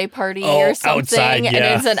birthday party or something. Outside, yeah. And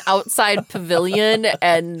it's an outside pavilion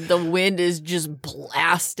and the wind is just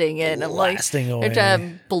blasting in. I'm like, away. they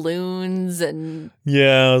have balloons and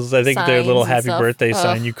yeah, I think their little happy birthday stuff.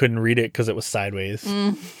 sign, you couldn't read it because it was sideways.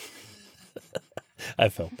 I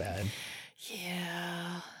felt bad.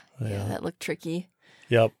 Yeah, that looked tricky.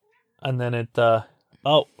 Yep. And then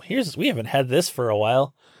we haven't had this for a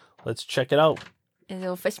while. Let's check it out. A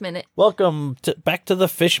little fish minute. Welcome back to the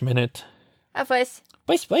Fish Minute. Hi, Fish.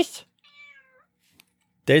 Fish.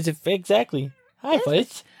 There's it exactly. Hi,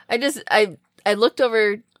 Fish. I looked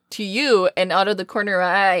over to you, and out of the corner of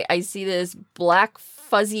my eye, I see this black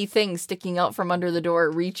fuzzy thing sticking out from under the door,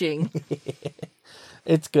 reaching.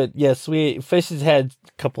 It's good. Yes, Fish has had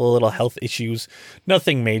a couple of little health issues.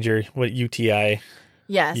 Nothing major. What UTI?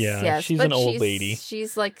 Yes. She's an old lady.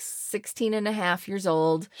 She's like 16 and a half years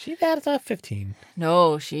old. She's at 15.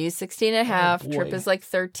 No, she's 16 and a half. Oh, Trip is like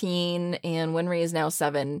 13, and Winry is now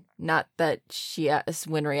 7. Not that she is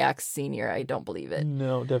Winry X senior. I don't believe it.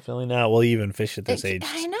 No, definitely not. Well, even Fish at this age.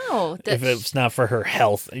 I know. If it's not for her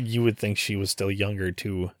health, you would think she was still younger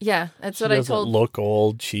too. Yeah, that's what I told. She doesn't look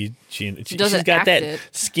old. She's got that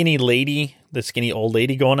skinny old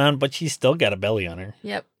lady going on, but she's still got a belly on her.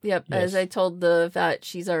 Yep. Yes. As I told the vet,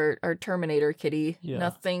 she's our Terminator kitty. Yeah.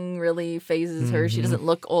 Nothing really phases her. She doesn't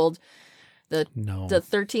look old. The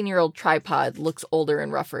 13-year-old tripod looks older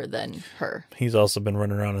and rougher than her. He's also been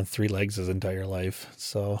running around on 3 legs his entire life,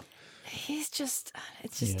 so it's just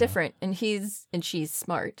different, and she's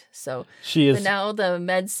smart. So she is. But now the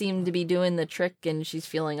meds seem to be doing the trick, and she's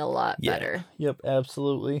feeling a lot better. Yep,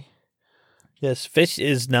 absolutely. Yes, Fish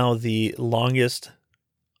is now the longest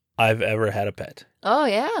I've ever had a pet. Oh,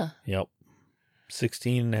 yeah. Yep.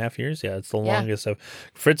 16 and a half years? Yeah, it's the longest.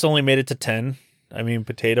 Fritz only made it to 10. I mean,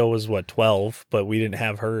 Potato was, 12? But we didn't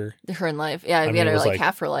have her. Her in life. Yeah, we had her like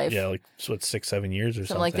half her life. Yeah, 6-7 years or something.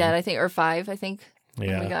 Something like that, I think. Or 5, I think,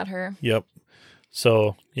 when we got her. Yep.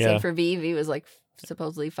 So, yeah. Same for V. V was like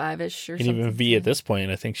supposedly 5-ish or something. And even V at this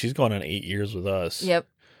point, I think she's going on 8 years with us. Yep.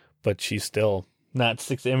 But she's still not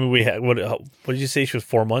 6. I mean, we had, what did you say? She was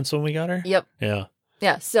 4 months when we got her? Yep. Yeah.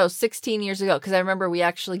 Yeah, so 16 years ago, because I remember we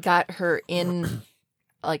actually got her in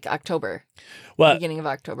like October. Well, beginning of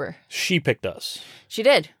October. She picked us. She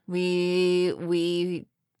did.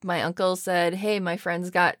 My uncle said, hey, my friend's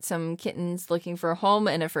got some kittens looking for a home.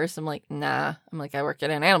 And at first I'm like, nah. I'm like, I work at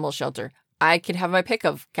an animal shelter. I could have my pick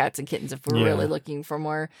of cats and kittens if we're really looking for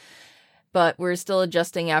more. But we're still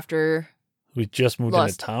adjusting after We just moved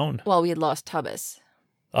into town. Well, we had lost Tubbs.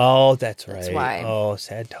 Oh, that's right. That's why. Oh,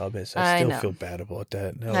 sad Tubbs. I still feel bad about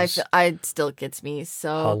that. It still gets me. So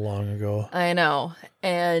how long ago? I know.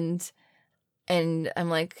 And I'm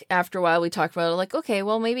like, after a while, we talked about it. Like, okay,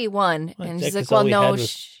 well, maybe one. And she's like, well, no.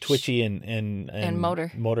 Twitchy and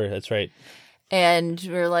Motor. Motor, that's right. And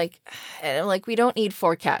we're like, we don't need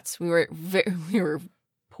 4 cats. We were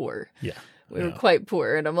poor. Yeah. We were quite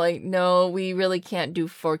poor. And I'm like, no, we really can't do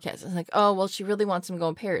 4 cats. I was like, oh, well, she really wants them to go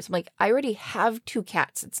in pairs. I'm like, I already have 2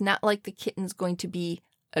 cats. It's not like the kitten's going to be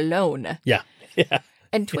alone. Yeah. Yeah.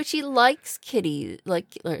 And Twitchy likes kittens,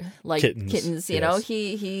 you know.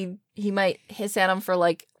 He might hiss at them for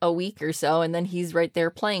like a week or so, and then he's right there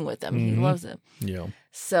playing with them. Mm-hmm. He loves them. Yeah.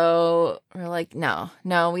 So we're like, no,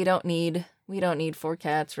 we don't need 4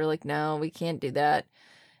 cats. We're like, no, we can't do that.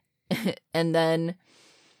 And then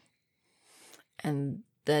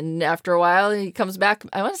after a while, he comes back.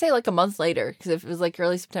 I want to say like a month later, because if it was like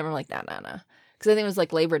early September, I'm like, no. Because I think it was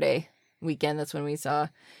like Labor Day weekend. That's when we saw.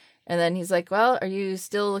 And then he's like, well, are you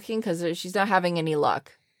still looking? Because she's not having any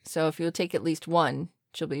luck. So if you'll take at least one,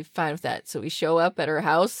 she'll be fine with that. So we show up at her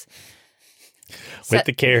house. With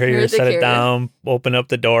the carrier, set it down, open up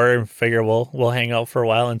the door, and figure we'll hang out for a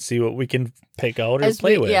while and see what we can pick out or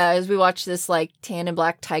play with. Yeah, as we watch this like tan and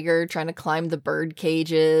black tiger trying to climb the bird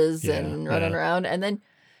cages and running around. And then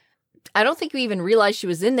I don't think we even realized she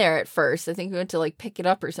was in there at first. I think we went to like pick it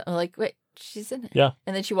up or something. Like, wait, she's in it. Yeah.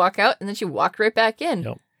 And then she walked out, and then she walked right back in.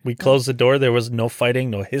 Yep. We closed the door. There was no fighting,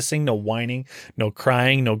 no hissing, no whining, no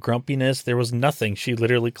crying, no grumpiness. There was nothing. She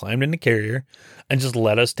literally climbed in the carrier and just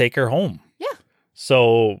let us take her home. Yeah.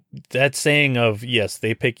 So that saying of, yes,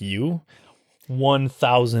 they pick you,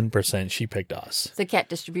 1,000% she picked us. The cat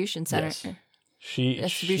distribution center. Yes.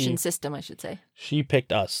 Distribution system, I should say. She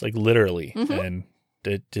picked us, like literally. Mm-hmm. And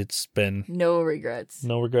it's been... No regrets.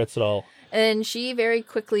 No regrets at all. And she very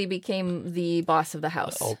quickly became the boss of the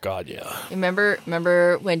house. Oh, God, yeah.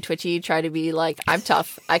 Remember when Twitchy tried to be like, I'm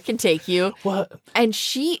tough, I can take you. What? And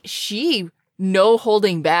she no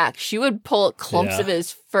holding back. She would pull clumps of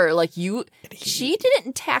his fur. Like she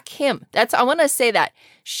didn't attack him. I want to say that.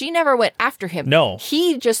 She never went after him. No.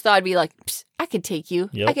 He just thought it'd be like, I can take you.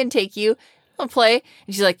 Yep. I can take you. I'll play.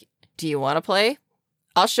 And she's like, do you want to play?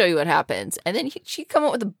 I'll show you what happens. And then she'd come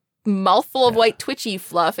up with a mouthful of white Twitchy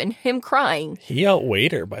fluff and him crying. He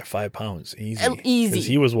outweighed her by 5 pounds. Easy. Because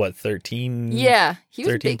he was, 13? Yeah. He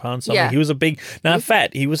was 13 big. pounds something. Yeah. He was a big,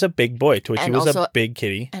 fat. He was a big boy. Twitchy was a big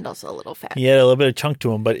kitty. And also a little fat. He had a little bit of chunk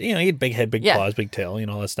to him, but, he had big head, big paws, big tail.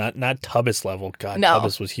 That's not Tubbs level. God, no.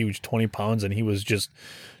 Tubbs was huge, 20 pounds, and he was just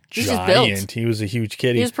giant. He was a huge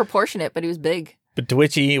kitty. He was proportionate, but he was big. But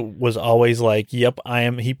Twitchy was always like, yep, I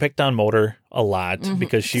am. He picked on Motor a lot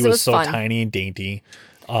because she was so tiny and dainty.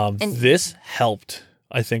 And this helped,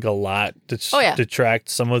 I think, a lot to detract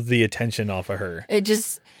some of the attention off of her. It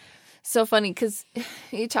just so funny because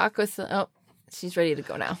you talk with, she's ready to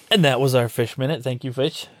go now. And that was our Fish Minute. Thank you,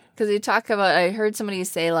 Fish. Because you talk about, I heard somebody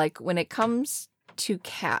say, like, when it comes to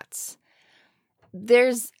cats,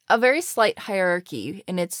 there's a very slight hierarchy,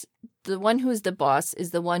 and it's the one who's the boss is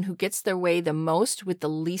the one who gets their way the most with the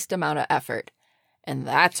least amount of effort. And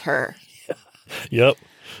that's her. Yep.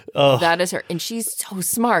 That is her. And she's so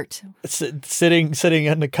smart. Sitting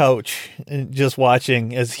on the couch and just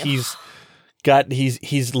watching as he's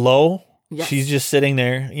low. Yes. She's just sitting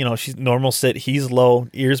there. She's normal sit. He's low,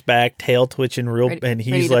 ears back, tail twitching and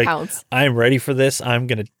he's like, pounce. I'm ready for this. I'm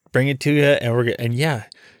going to bring it to you. And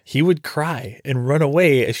he would cry and run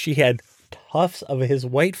away as she had tufts of his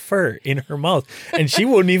white fur in her mouth, and she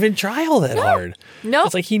wouldn't even try all that hard. No,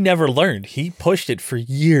 it's like he never learned. He pushed it for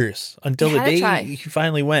years until the day he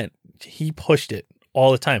finally went. He pushed it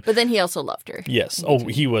all the time. But then he also loved her. Yes. Oh,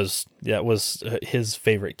 he was. That was his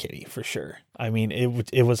favorite kitty for sure. I mean,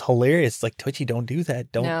 it was hilarious. Like, Twitchy, don't do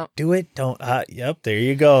that. Don't do it. Don't. Yep. There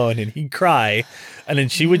you go. And then he'd cry, and then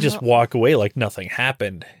she would just walk away like nothing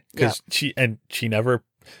happened because she never,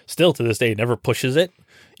 still to this day, never pushes it.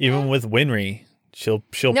 Even with Winry, she'll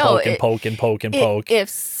poke and poke and poke and poke. If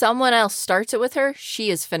someone else starts it with her, she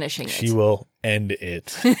is finishing it. She will end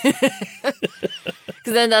it.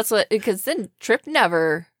 Because then Trip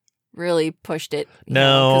never really pushed it.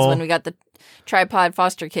 No. Because when we got the tripod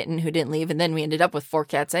foster kitten who didn't leave, and then we ended up with 4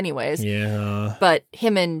 cats anyways. Yeah. But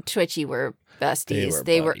him and Twitchy were besties.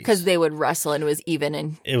 They were because they would wrestle, and it was even.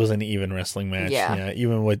 And it was an even wrestling match. Yeah.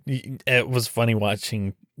 It was funny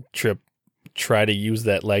watching Trip try to use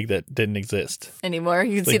that leg that didn't exist anymore.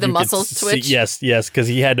 You can see the muscles twitch. Yes, because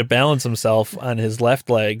he had to balance himself on his left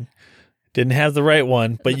leg Didn't have the right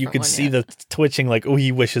one, but you could see the twitching like, oh,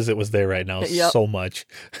 he wishes it was there right now so much.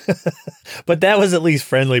 But that was at least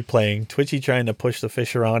friendly playing. Twitchy trying to push the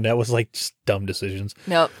fish around, that was like just dumb decisions.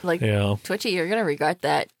 Nope. Like, Twitchy, you're going to regret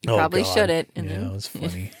that. You probably shouldn't. And it was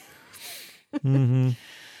funny. Mm-hmm.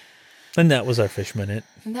 And that was our fish minute.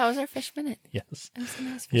 Yes. That was a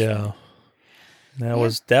nice fish minute.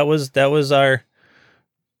 That was our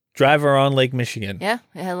drive around Lake Michigan. Yeah,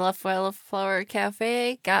 I left Wildflower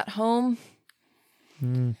Cafe, got home.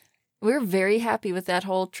 We were very happy with that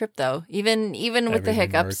whole trip, though. Even with the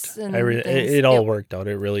hiccups and it all worked out.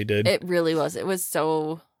 It really did. It really was. It was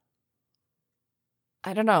so.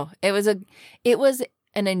 I don't know. It was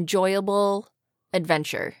an enjoyable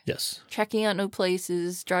adventure. Yes. Checking out new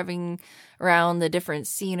places, driving around the different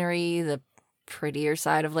scenery, the prettier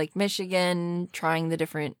side of Lake Michigan, trying the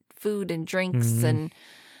different food and drinks and.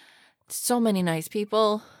 So many nice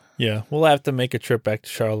people. Yeah, we'll have to make a trip back to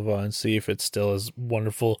Charlevoix and see if it's still as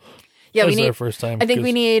wonderful as our first time. I think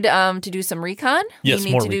we need to do some recon. Yes,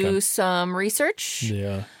 we need to do some research.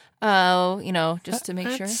 Yeah. Just to make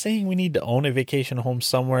sure. I'm saying we need to own a vacation home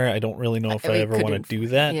somewhere. I don't really know if I ever want to do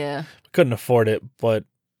that. Yeah. We couldn't afford it, but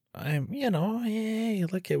hey,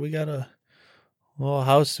 look we got a little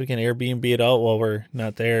house. We can Airbnb it out while we're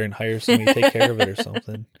not there and hire somebody to take care of it or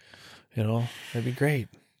something. That'd be great.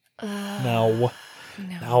 No,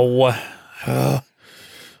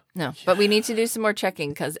 but we need to do some more checking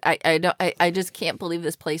because I just can't believe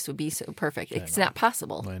this place would be so perfect. It's not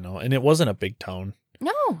possible. I know, and it wasn't a big town.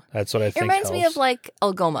 No, that's what I think. It reminds me of like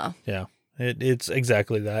Algoma. Yeah, it's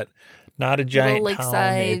exactly that. Not a giant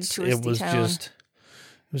lakeside town. It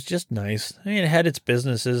was just nice. I mean, it had its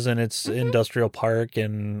businesses and its industrial park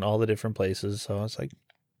and all the different places. So it's like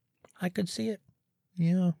I could see it.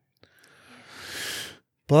 Yeah.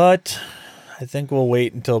 But I think we'll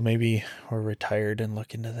wait until maybe we're retired and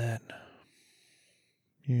look into that.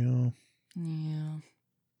 Yeah.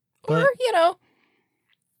 But, or,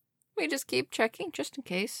 we just keep checking just in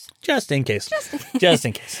case. Just in case.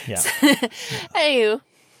 Yeah. Hey.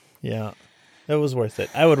 Yeah. That was worth it.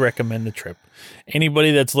 I would recommend the trip.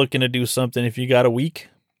 Anybody that's looking to do something, if you got a week,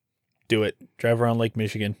 do it. Drive around Lake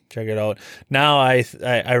Michigan. Check it out. Now I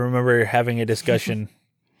remember having a discussion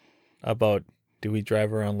about, do we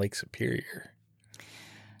drive around Lake Superior?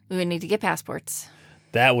 We would need to get passports.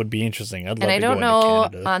 That would be interesting. I'd love to go into Canada. And I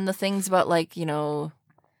don't know on the things about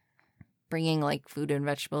bringing like food and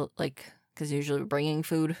vegetable, because usually we're bringing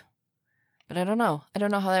food. But I don't know. I don't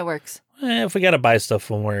know how that works. If we got to buy stuff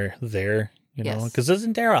when we're there, because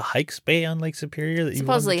isn't there a Hikes Bay on Lake Superior that you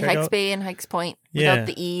supposedly want to check Hikes out? Bay and Hikes Point without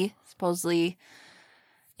the E. Supposedly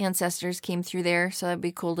ancestors came through there, so that'd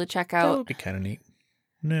be cool to check out. That would be kind of neat.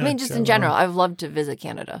 Yeah, I mean, just in general, I'd love to visit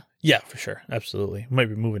Canada. Yeah, for sure. Absolutely. Might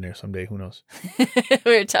be moving there someday. Who knows?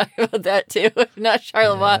 We were talking about that, too. If not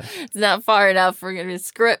Charlevoix, it's not far enough. We're going to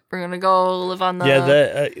screw it. We're going to go live on the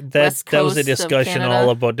West Coast that was a discussion of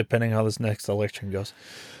all about depending how this next election goes.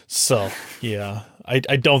 So, yeah. I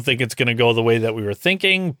don't think it's going to go the way that we were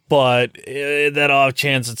thinking, but that off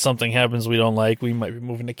chance that something happens we don't like, we might be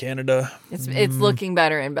moving to Canada. It's looking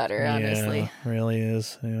better and better, honestly. Yeah, it really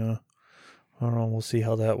is, yeah. I don't know. We'll see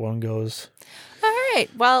how that one goes. All right.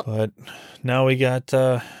 Well, but now we got.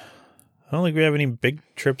 I don't think we have any big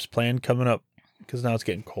trips planned coming up because now it's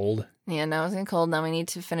getting cold. Yeah, now it's getting cold. Now we need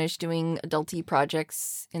to finish doing adulty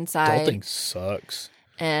projects inside. Adulting sucks.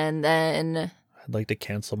 And then I'd like to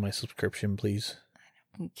cancel my subscription, please.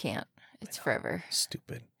 You can't. It's forever.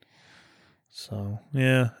 Stupid. So,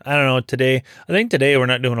 yeah, I don't know. I think today we're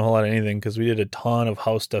not doing a whole lot of anything because we did a ton of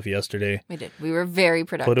house stuff yesterday. We did. We were very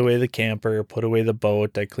productive. Put away the camper, put away the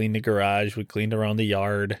boat. I cleaned the garage. We cleaned around the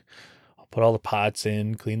yard. I put all the pots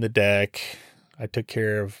in, cleaned the deck. I took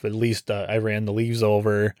care of at least, I ran the leaves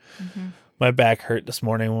over. Mm-hmm. My back hurt this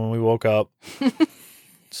morning when we woke up.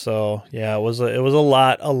 So, yeah, it was a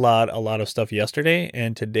lot of stuff yesterday.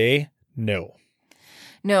 And today, no.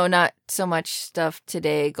 No, not so much stuff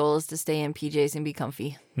today. Goal is to stay in PJs and be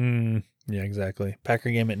comfy. Yeah, exactly.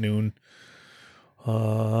 Packer game at noon.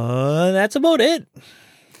 That's about it.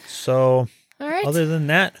 So, all right. Other than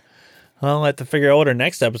that, I'll have to figure out what our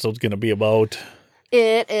next episode's going to be about.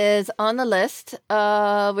 It is on the list.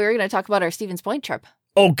 We're going to talk about our Stevens Point trip.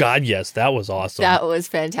 Oh, God, yes. That was awesome. That was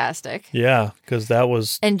fantastic. Yeah, because that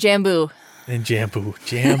was... And Jambu.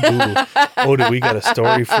 Oh, do we got a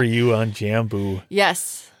story for you on Jambu?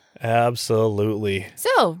 Yes. Absolutely.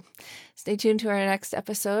 So, stay tuned to our next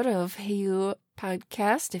episode of Hey You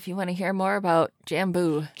Podcast if you want to hear more about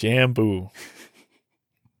Jambu.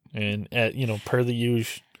 And, per the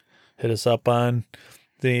usual, hit us up on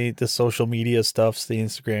the social media stuffs, the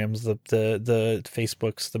Instagrams, the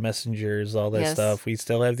Facebooks, the messengers, all that stuff. We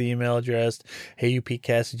still have the email address,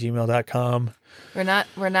 heyupcast@gmail.com.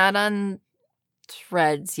 We're not on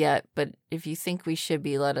Threads yet, but if you think we should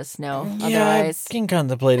be, let us know. Yeah, Otherwise, I'm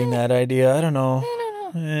contemplating that idea. I don't know.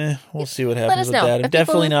 We'll see what happens with that. I'm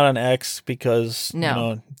definitely not on X because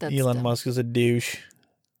Elon Musk is a douche.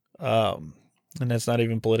 And that's not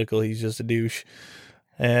even political. He's just a douche.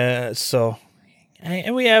 And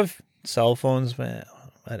we have cell phones, man.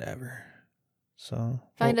 Whatever. So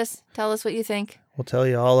find us. Tell us what you think. We'll tell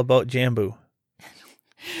you all about Jambu.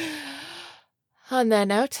 On that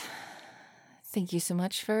note, thank you so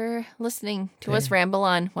much for listening to us ramble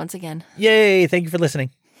on once again. Yay! Thank you for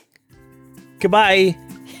listening. Goodbye.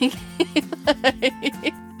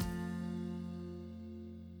 Bye.